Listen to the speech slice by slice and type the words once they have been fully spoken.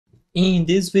In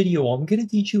this video, I'm going to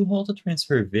teach you how to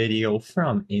transfer video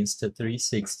from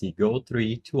Insta360 Go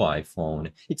 3 to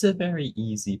iPhone. It's a very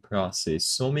easy process,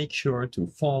 so make sure to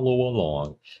follow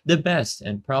along. The best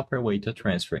and proper way to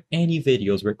transfer any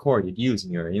videos recorded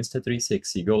using your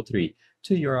Insta360 Go 3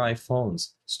 to your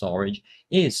iPhone's storage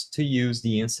is to use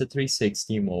the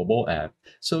Insta360 mobile app.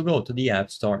 So go to the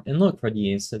App Store and look for the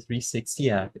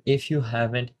Insta360 app if you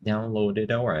haven't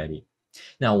downloaded already.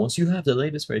 Now, once you have the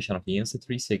latest version of the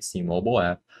Insta360 mobile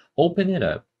app, open it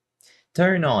up,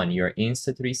 turn on your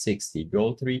Insta360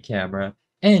 Go 3 camera,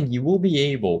 and you will be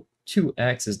able to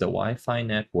access the Wi-Fi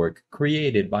network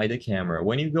created by the camera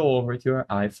when you go over to your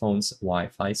iPhone's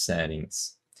Wi-Fi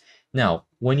settings. Now,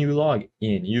 when you log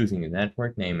in using the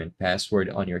network name and password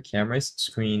on your camera's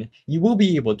screen, you will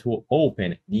be able to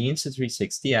open the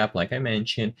Insta360 app like I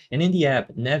mentioned, and in the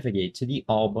app, navigate to the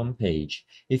album page.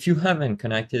 If you haven't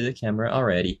connected the camera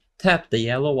already, tap the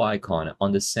yellow icon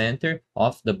on the center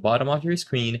of the bottom of your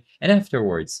screen, and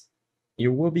afterwards,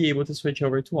 you will be able to switch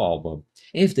over to album.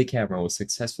 If the camera was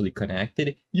successfully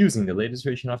connected using the latest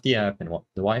version of the app and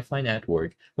the Wi-Fi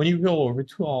network, when you go over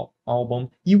to album,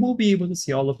 you will be able to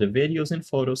see all of the videos and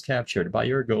photos captured by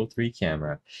your Go 3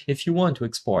 camera. If you want to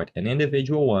export an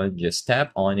individual one, just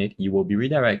tap on it. You will be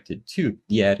redirected to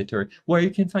the editor where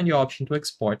you can find the option to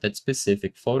export that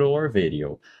specific photo or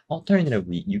video.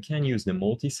 Alternatively, you can use the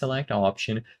multi-select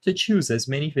option to choose as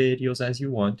many videos as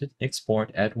you want to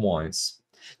export at once.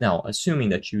 Now, assuming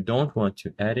that you don't want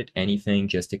to edit anything,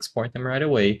 just export them right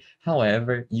away.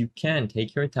 However, you can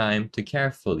take your time to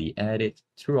carefully edit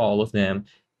through all of them,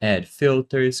 add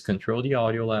filters, control the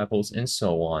audio levels, and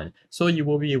so on. So you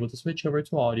will be able to switch over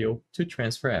to audio to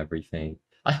transfer everything.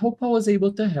 I hope I was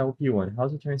able to help you on how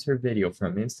to transfer video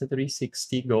from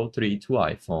Insta360 Go 3 to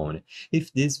iPhone.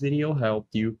 If this video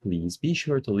helped you, please be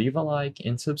sure to leave a like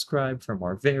and subscribe for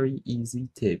more very easy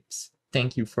tips.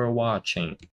 Thank you for watching.